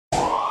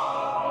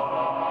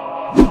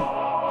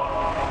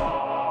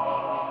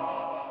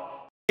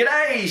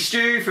G'day,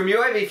 Stu from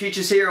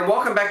UAVfutures here, and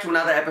welcome back to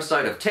another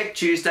episode of Tech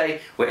Tuesday,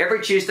 where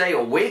every Tuesday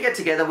we get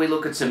together, we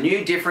look at some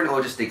new, different,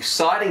 or just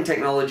exciting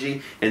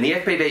technology in the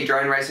FPV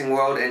drone racing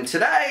world. And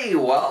today,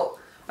 well,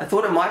 I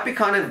thought it might be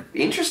kind of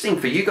interesting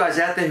for you guys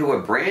out there who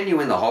are brand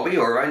new in the hobby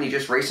or only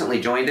just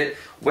recently joined it.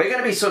 We're going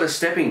to be sort of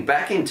stepping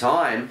back in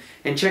time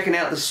and checking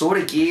out the sort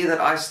of gear that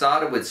I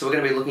started with. So we're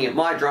going to be looking at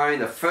my drone,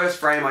 the first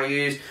frame I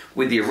used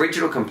with the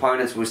original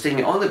components. We're sticking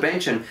it on the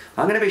bench, and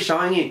I'm going to be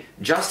showing you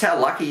just how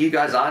lucky you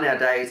guys are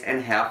nowadays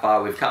and how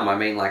far we've come. I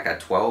mean, like a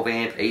 12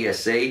 amp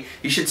ESC.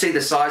 You should see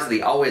the size of the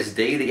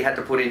OSD that you had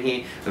to put in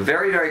here.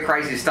 Very, very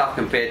crazy stuff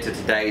compared to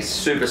today's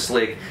super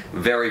slick,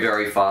 very,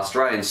 very fast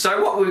drone.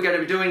 So what we're going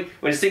to be doing,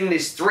 we're sticking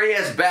this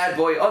 3S bad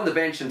boy on the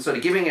bench and sort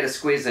of giving it a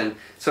squiz and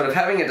sort of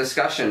having a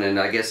discussion, and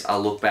I guess I'll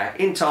look back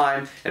in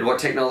time at what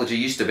technology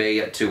used to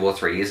be 2 or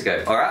 3 years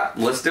ago. Alright,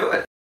 let's do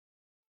it.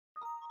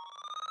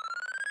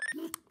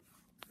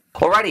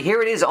 Alrighty,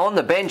 here it is on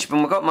the bench,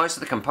 and we've got most of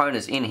the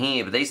components in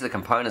here, but these are the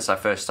components I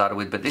first started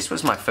with. But this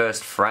was my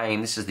first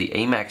frame. This is the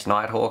Emax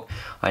Nighthawk.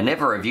 I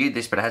never reviewed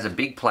this, but it has a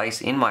big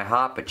place in my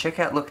heart. But check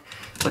out, look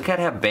at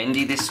how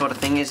bendy this sort of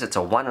thing is. It's a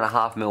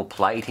 1.5mm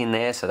plate in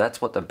there, so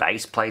that's what the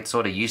base plate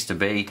sort of used to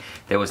be.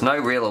 There was no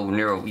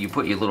real, you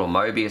put your little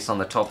Mobius on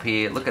the top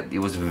here. Look at, it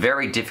was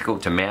very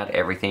difficult to mount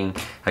everything.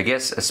 I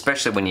guess,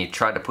 especially when you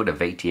tried to put a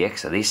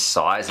VTX of this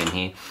size in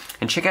here.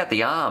 And check out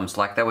the arms,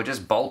 like they were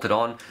just bolted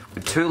on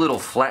with 2 little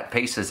flat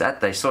pieces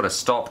that they sort of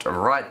stopped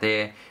right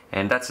there,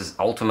 and that's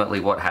ultimately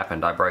what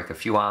happened. I broke a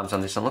few arms on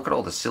this, and look at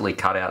all the silly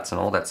cutouts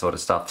and all that sort of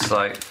stuff.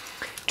 So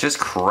just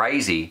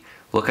crazy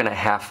looking at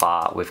how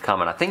far we've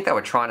come, and I think they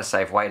were trying to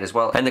save weight as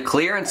well. And the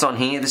clearance on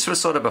here, this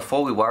was sort of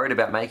before we worried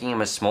about making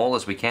them as small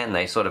as we can.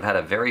 They sort of had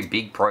a very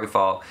big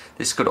profile.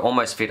 This could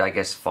almost fit, I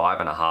guess,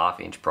 5.5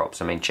 inch props.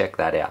 I mean, check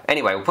that out.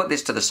 Anyway, we'll put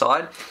this to the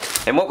side,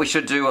 and what we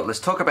should do, let's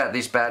talk about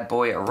this bad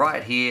boy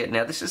right here.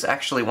 Now, this is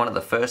actually one of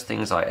the first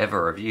things I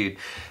ever reviewed.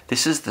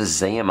 This is the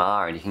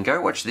ZMR, and you can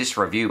go watch this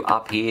review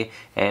up here,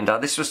 and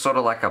this was sort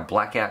of like a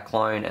blackout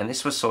clone, and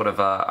this was sort of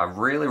a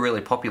really,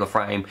 really popular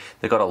frame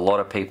that got a lot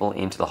of people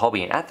into the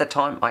hobby, and at the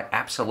time, I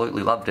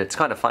absolutely loved it. It's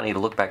kind of funny to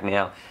look back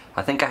now.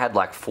 I think I had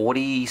like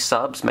 40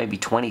 subs, maybe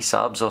 20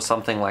 subs or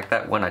something like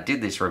that when I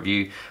did this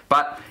review.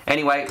 But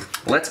anyway,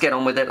 let's get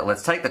on with it.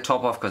 Let's take the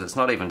top off because it's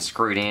not even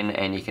screwed in,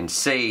 and you can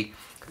see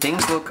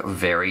things look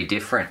very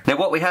different. Now,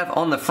 what we have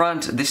on the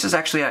front, this is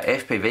actually our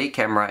FPV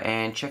camera,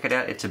 and check it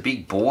out, it's a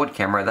big board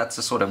camera. That's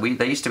the sort of,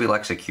 they used to be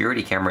like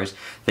security cameras.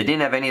 They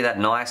didn't have any of that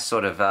nice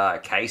sort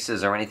of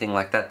cases or anything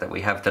like that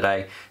we have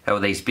today. They were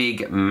these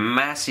big,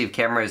 massive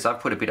cameras. I've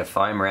put a bit of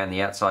foam around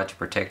the outside to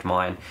protect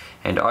mine.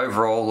 And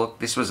overall, look,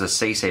 this was a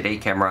CCD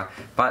camera,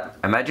 but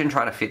imagine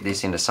trying to fit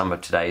this into some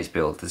of today's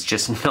builds. It's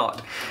just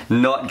not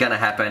gonna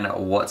happen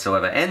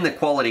whatsoever. And the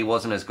quality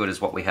wasn't as good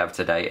as what we have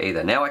today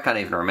either. Now I can't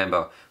even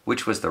remember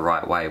which was the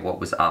right way, what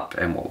was up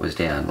and what was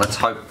down. Let's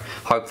hope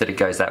that it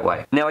goes that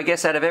way. Now, I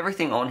guess out of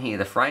everything on here,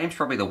 the frame's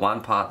probably the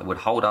one part that would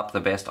hold up the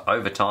best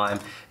over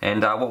time.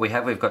 And what we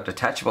have, we've got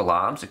detachable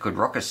arms. It could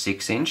rock a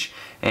 6 inch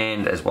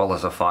and as well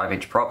as a 5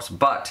 inch props,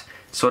 but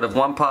sort of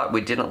one part we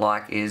didn't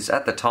like is,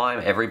 at the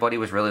time, everybody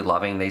was really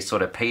loving these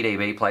sort of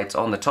PDB plates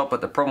on the top,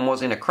 but the problem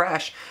was in a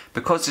crash,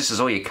 because this is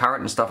all your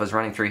current and stuff is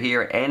running through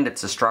here and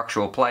it's a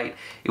structural plate,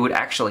 it would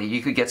actually, you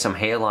could get some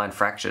hairline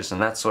fractures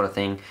and that sort of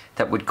thing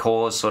that would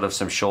cause sort of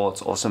some shorts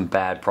or some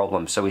bad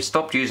problems. So we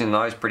stopped using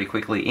those pretty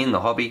quickly in the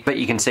hobby, but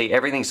you can see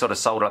everything's sort of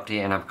soldered up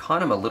here, and I'm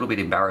kind of a little bit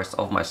embarrassed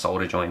of my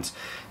solder joints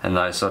and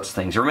those sorts of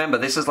things. Remember,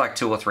 this is like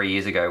 2 or 3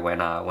 years ago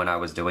when I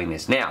was doing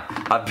this. Now,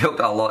 I've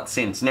built a lot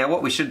since. Now,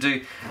 what we should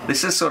do,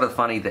 this is sort of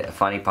the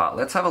funny part.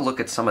 Let's have a look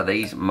at some of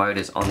these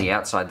motors on the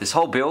outside. This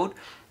whole build,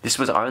 this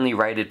was only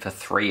rated for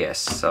 3S,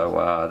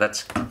 so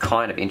that's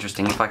kind of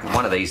interesting. In fact,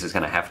 one of these is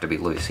going to have to be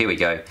loose. Here we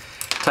go.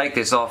 Take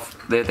this off.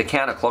 They're the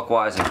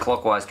counterclockwise and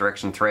clockwise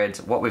direction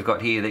threads. What we've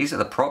got here, these are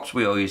the props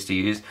we all used to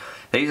use.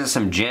 These are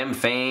some Gem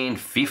Fan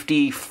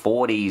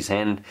 5040s,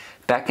 and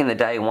back in the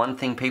day, one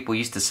thing people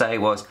used to say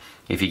was,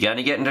 if you're going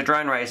to get into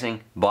drone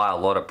racing, buy a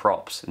lot of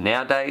props.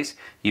 Nowadays,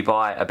 you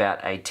buy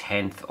about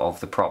 1/10 of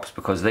the props,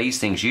 because these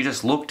things, you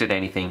just looked at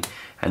anything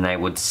and they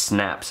would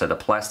snap. So the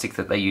plastic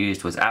that they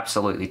used was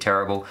absolutely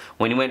terrible.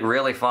 When you went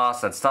really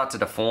fast, they'd start to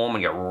deform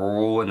and get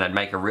raw, and they'd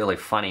make a really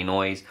funny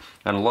noise.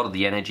 And a lot of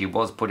the energy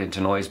was put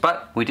into noise,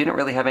 but we didn't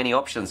really have any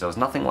options. There was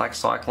nothing like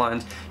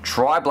cyclones.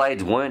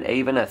 Tri-blades weren't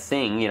even a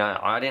thing. You know,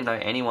 I didn't know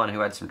anyone who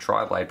had some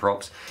tri-blade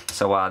props.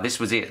 So this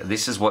was it.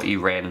 This is what you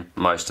ran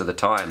most of the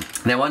time.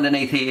 Now,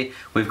 underneath here,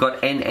 we've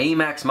got an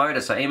Emax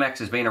motor. So Emax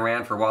has been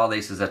around for a while.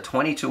 This is a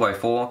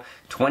 2204,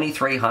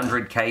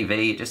 2300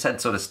 kV. It just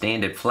had sort of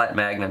standard flat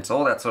magnets,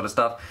 all that sort of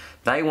stuff.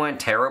 They weren't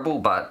terrible,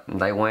 but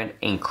they weren't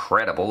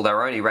incredible. They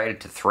were only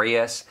rated to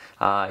 3S,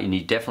 and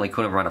you definitely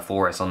couldn't run a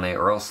 4S on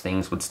there or else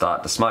things would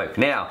start to smoke.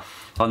 Now,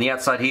 on the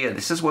outside here,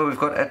 this is where we've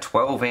got a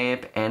 12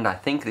 amp, and I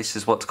think this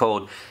is what's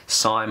called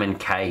Simmon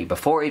K.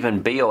 Before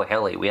even B or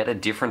Heli, we had a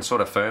different sort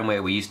of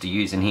firmware we used to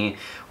use in here.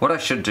 What I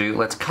should do,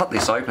 let's cut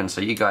this open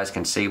so you guys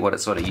can see what it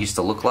sort of used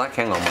to look like.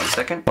 Hang on one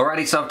second.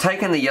 Alrighty, so I've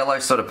taken the yellow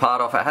sort of part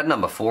off. I had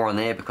number 4 on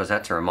there because I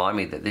had to remind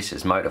me that this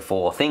is motor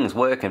 4. Things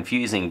were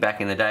confusing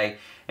back in the day.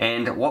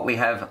 And what we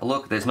have,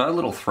 look, there's no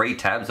little 3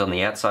 tabs on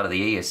the outside of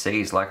the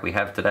ESCs like we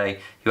have today.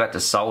 You had to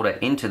solder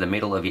into the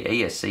middle of your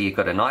ESC. You've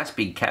got a nice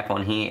big cap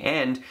on here,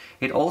 and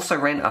it also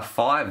ran a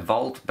 5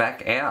 volt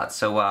back out.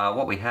 So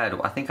what we had,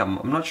 I think, I'm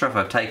not sure if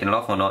I've taken it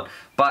off or not,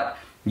 but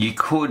you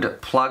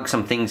could plug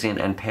some things in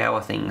and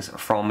power things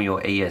from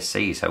your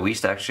ESC. So we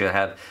used to actually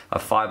have a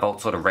 5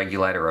 volt sort of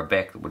regulator or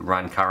BEC that would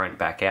run current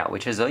back out,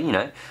 which is, you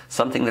know,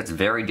 something that's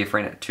very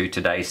different to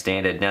today's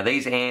standard. Now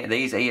these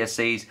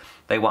ESCs,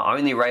 they were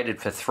only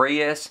rated for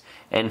 3S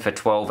and for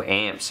 12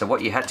 amps. So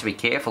what you had to be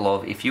careful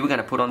of, if you were going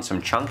to put on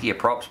some chunkier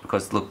props,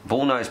 because look,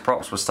 bullnose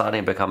props were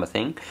starting to become a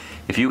thing.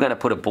 If you were going to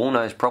put a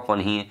bullnose prop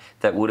on here,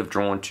 that would have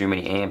drawn too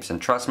many amps. And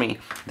trust me,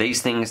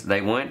 these things, they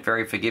weren't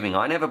very forgiving.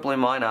 I never blew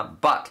mine up,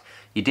 but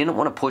you didn't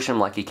want to push them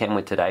like you can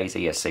with today's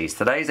ESCs.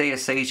 Today's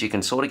ESCs, you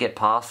can sort of get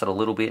past it a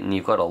little bit and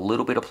you've got a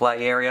little bit of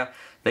play area.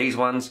 These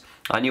ones,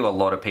 I knew a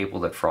lot of people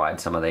that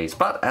fried some of these,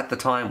 but at the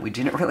time we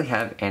didn't really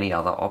have any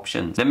other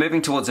options. Now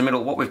moving towards the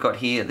middle, what we've got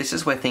here, this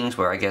is where things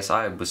were, I guess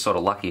I was sort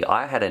of lucky.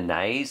 I had a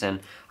Naze,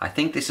 and I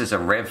think this is a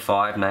Rev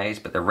 5 Naze,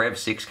 but the Rev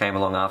 6 came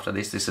along after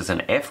this. This is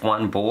an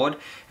F1 board,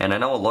 and I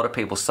know a lot of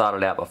people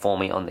started out before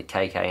me on the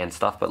KK and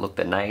stuff, but look,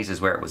 the Naze is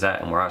where it was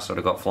at and where I sort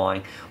of got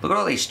flying. Look at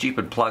all these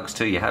stupid plugs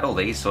too. You had all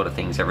these sort of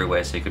things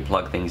everywhere so you could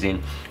plug things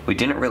in. We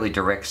didn't really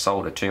direct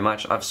solder too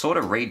much. I've sort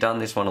of redone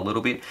this one a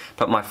little bit,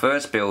 but my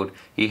first build,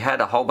 you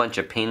had a whole bunch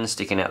of pins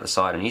sticking out the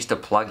side, and you used to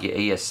plug your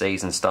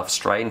ESCs and stuff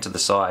straight into the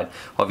side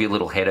of your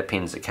little header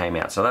pins that came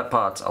out. So that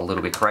part's a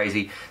little bit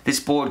crazy. This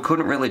board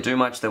couldn't really do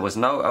much. There was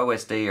no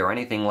OSD or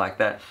anything like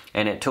that,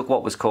 and it took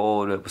what was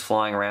called, it was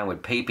flying around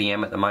with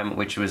PPM at the moment,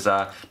 which was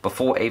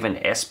before even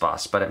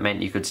S-Bus, but it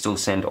meant you could still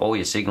send all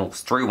your signals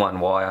through one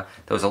wire.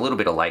 There was a little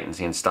bit of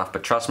latency and stuff,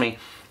 but trust me,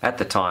 at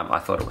the time, I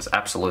thought it was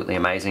absolutely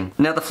amazing.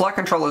 Now, the flight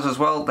controllers as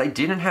well, they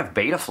didn't have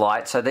beta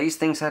flight, so these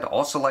things had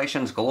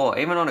oscillations galore.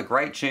 Even on a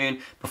great tune,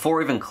 before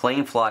even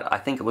clean flight, I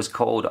think it was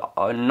called,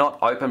 not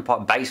open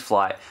pot, base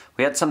flight.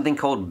 We had something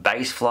called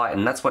base flight,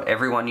 and that's what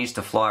everyone used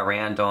to fly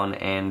around on,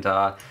 and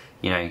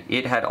you know,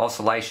 it had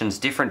oscillations,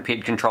 different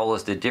PID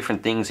controllers did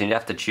different things, and you'd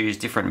have to choose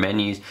different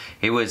menus.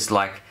 It was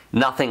like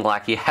nothing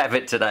like you have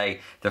it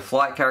today. The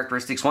flight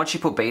characteristics, once you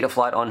put beta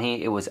flight on here,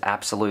 it was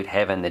absolute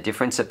heaven. The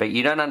difference, but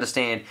you don't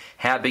understand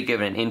how big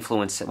of an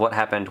influence what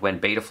happened when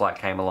beta flight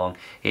came along.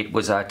 It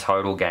was a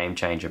total game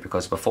changer,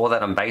 because before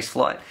that on base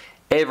flight,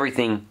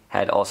 everything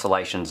had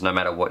oscillations no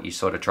matter what you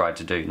sort of tried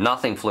to do.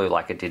 Nothing flew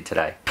like it did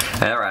today.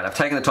 Alright, I've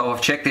taken the top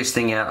off, check this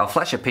thing out. I'll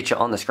flash a picture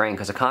on the screen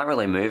because I can't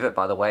really move it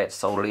by the way it's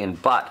soldered in,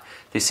 but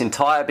this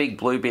entire big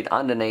blue bit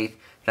underneath,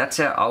 that's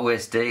our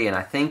OSD, and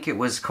I think it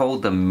was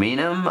called the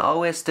Minim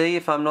OSD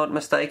if I'm not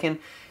mistaken,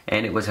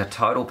 and it was a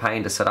total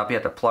pain to set up. You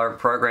had to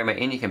program it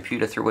in your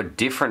computer through a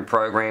different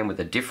program with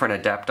a different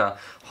adapter,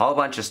 whole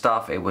bunch of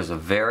stuff. It was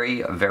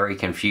very, very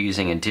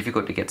confusing and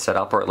difficult to get set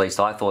up, or at least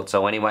I thought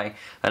so anyway.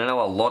 And I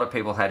know a lot of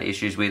people had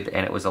issues with,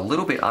 and it was a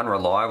little bit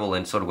unreliable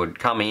and sort of would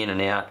come in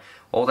and out,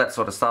 all that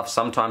sort of stuff.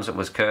 Sometimes it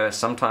was cursed,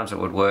 sometimes it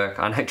would work.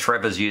 I know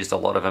Trevor's used a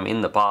lot of them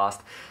in the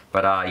past,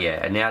 but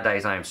yeah, and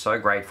nowadays I am so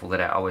grateful that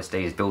our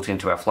OSD is built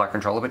into our flight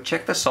controller. But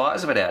check the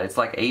size of it out. It's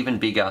like even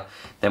bigger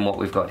than what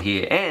we've got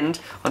here. And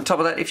on top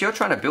of that, if you're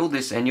trying to build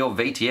this and your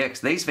VTX,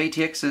 these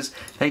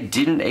VTXs, they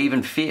didn't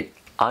even fit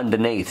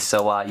underneath,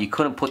 so you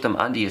couldn't put them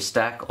under your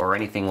stack or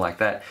anything like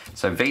that.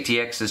 So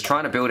VTXs,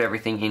 trying to build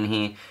everything in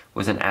here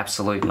was an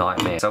absolute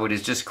nightmare. So it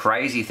is just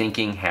crazy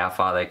thinking how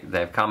far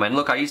they've come. And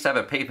look, I used to have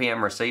a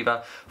PPM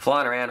receiver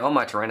flying around on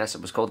my Tyrannus.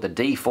 It was called the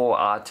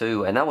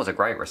D4R2, and that was a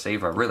great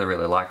receiver. I really,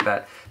 really liked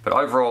that. But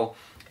overall,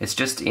 it's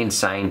just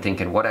insane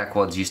thinking what our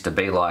quads used to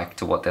be like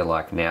to what they're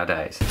like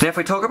nowadays. Now, if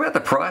we talk about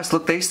the price,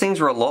 look, these things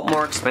were a lot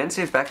more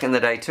expensive back in the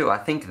day too. I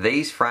think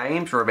these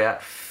frames were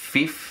about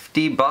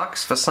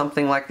 $50 for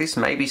something like this,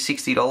 maybe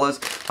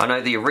 $60. I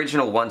know the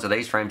original ones of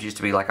these frames used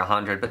to be like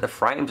 $100, but the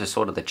frames are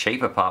sort of the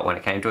cheaper part when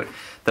it came to it.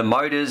 The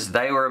motors,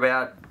 they were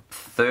about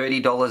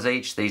 $30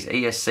 each. These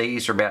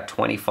ESCs are about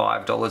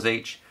 $25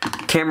 each.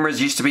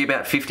 Cameras used to be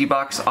about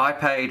 $50. I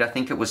paid, I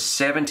think it was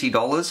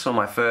 $70 for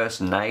my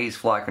first Naze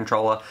flight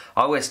controller.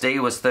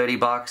 OSD was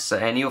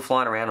 $30, and you were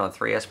flying around on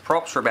 3S.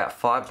 Props were about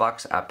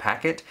 $5 a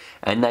packet,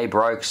 and they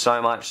broke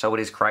so much, so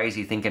it is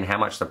crazy thinking how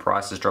much the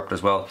price has dropped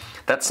as well.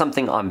 That's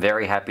something I'm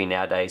very happy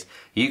nowadays.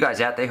 You guys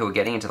out there who are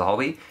getting into the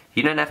hobby,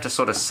 you don't have to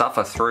sort of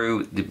suffer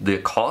through the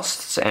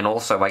costs and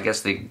also, I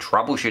guess, the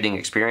troubleshooting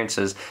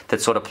experiences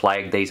that sort of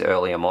plagued these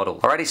earlier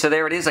models. Alrighty, so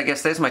there it is. I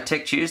guess there's my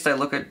Tech Tuesday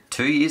look at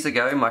 2 years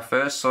ago, my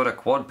first sort of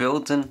quad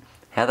builds, and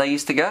how they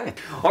used to go.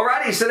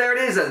 Alrighty, so there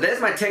it is.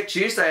 There's my Tech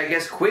Tuesday, I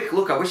guess. Quick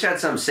look. I wish I had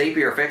some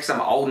sepia effect, some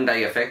olden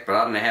day effect, but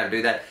I don't know how to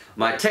do that.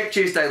 My Tech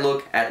Tuesday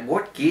look at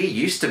what gear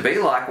used to be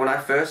like when I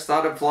first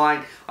started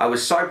flying. I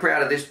was so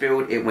proud of this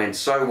build. It went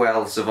so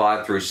well,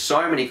 survived through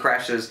so many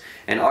crashes,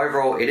 and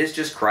overall it is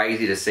just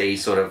crazy to see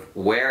sort of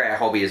where our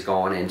hobby has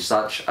gone in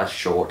such a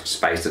short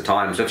space of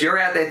time. So if you're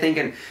out there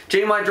thinking,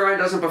 gee, my drone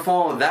doesn't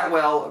perform that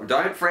well,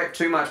 don't fret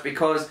too much,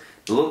 because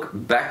look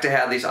back to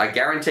how this, I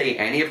guarantee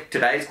any of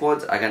today's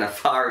quads are going to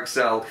far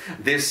excel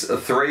this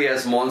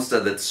 3S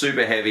monster that's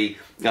super heavy,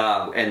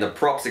 and the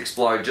props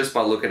explode just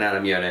by looking at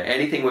them. You know,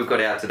 anything we've got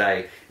out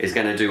today is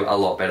going to do a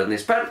lot better than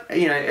this. But,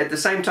 you know, at the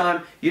same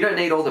time, you don't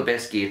need all the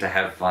best gear to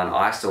have fun.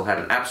 I still had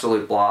an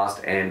absolute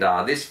blast, and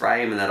this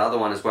frame and that other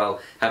one as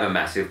well have a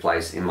massive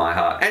place in my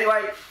heart.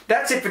 Anyway,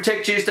 that's it for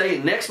Tech Tuesday.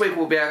 Next week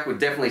we'll be back with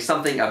definitely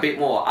something a bit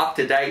more up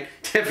to date,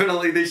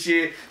 definitely this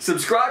year.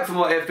 Subscribe for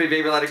more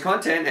FPV related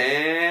content,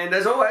 and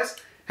as always,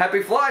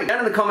 happy flying. Down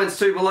in the comments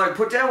too below,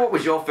 put down what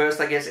was your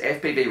first, I guess,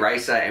 FPV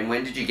racer, and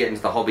when did you get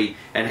into the hobby,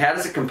 and how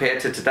does it compare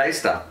to today's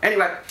stuff?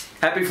 Anyway,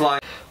 happy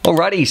flying.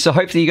 Alrighty, so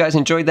hopefully you guys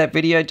enjoyed that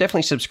video.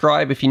 Definitely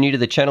subscribe if you're new to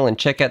the channel and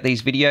check out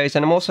these videos,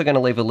 and I'm also going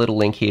to leave a little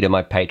link here to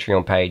my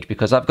Patreon page,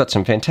 because I've got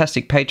some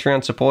fantastic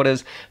Patreon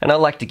supporters and I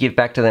like to give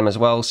back to them as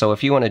well. So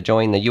if you want to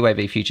join the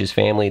UAVfutures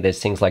family, there's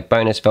things like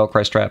bonus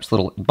Velcro straps,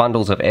 little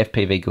bundles of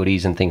FPV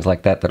goodies and things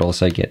like that that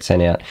also get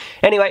sent out.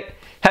 Anyway,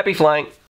 happy flying.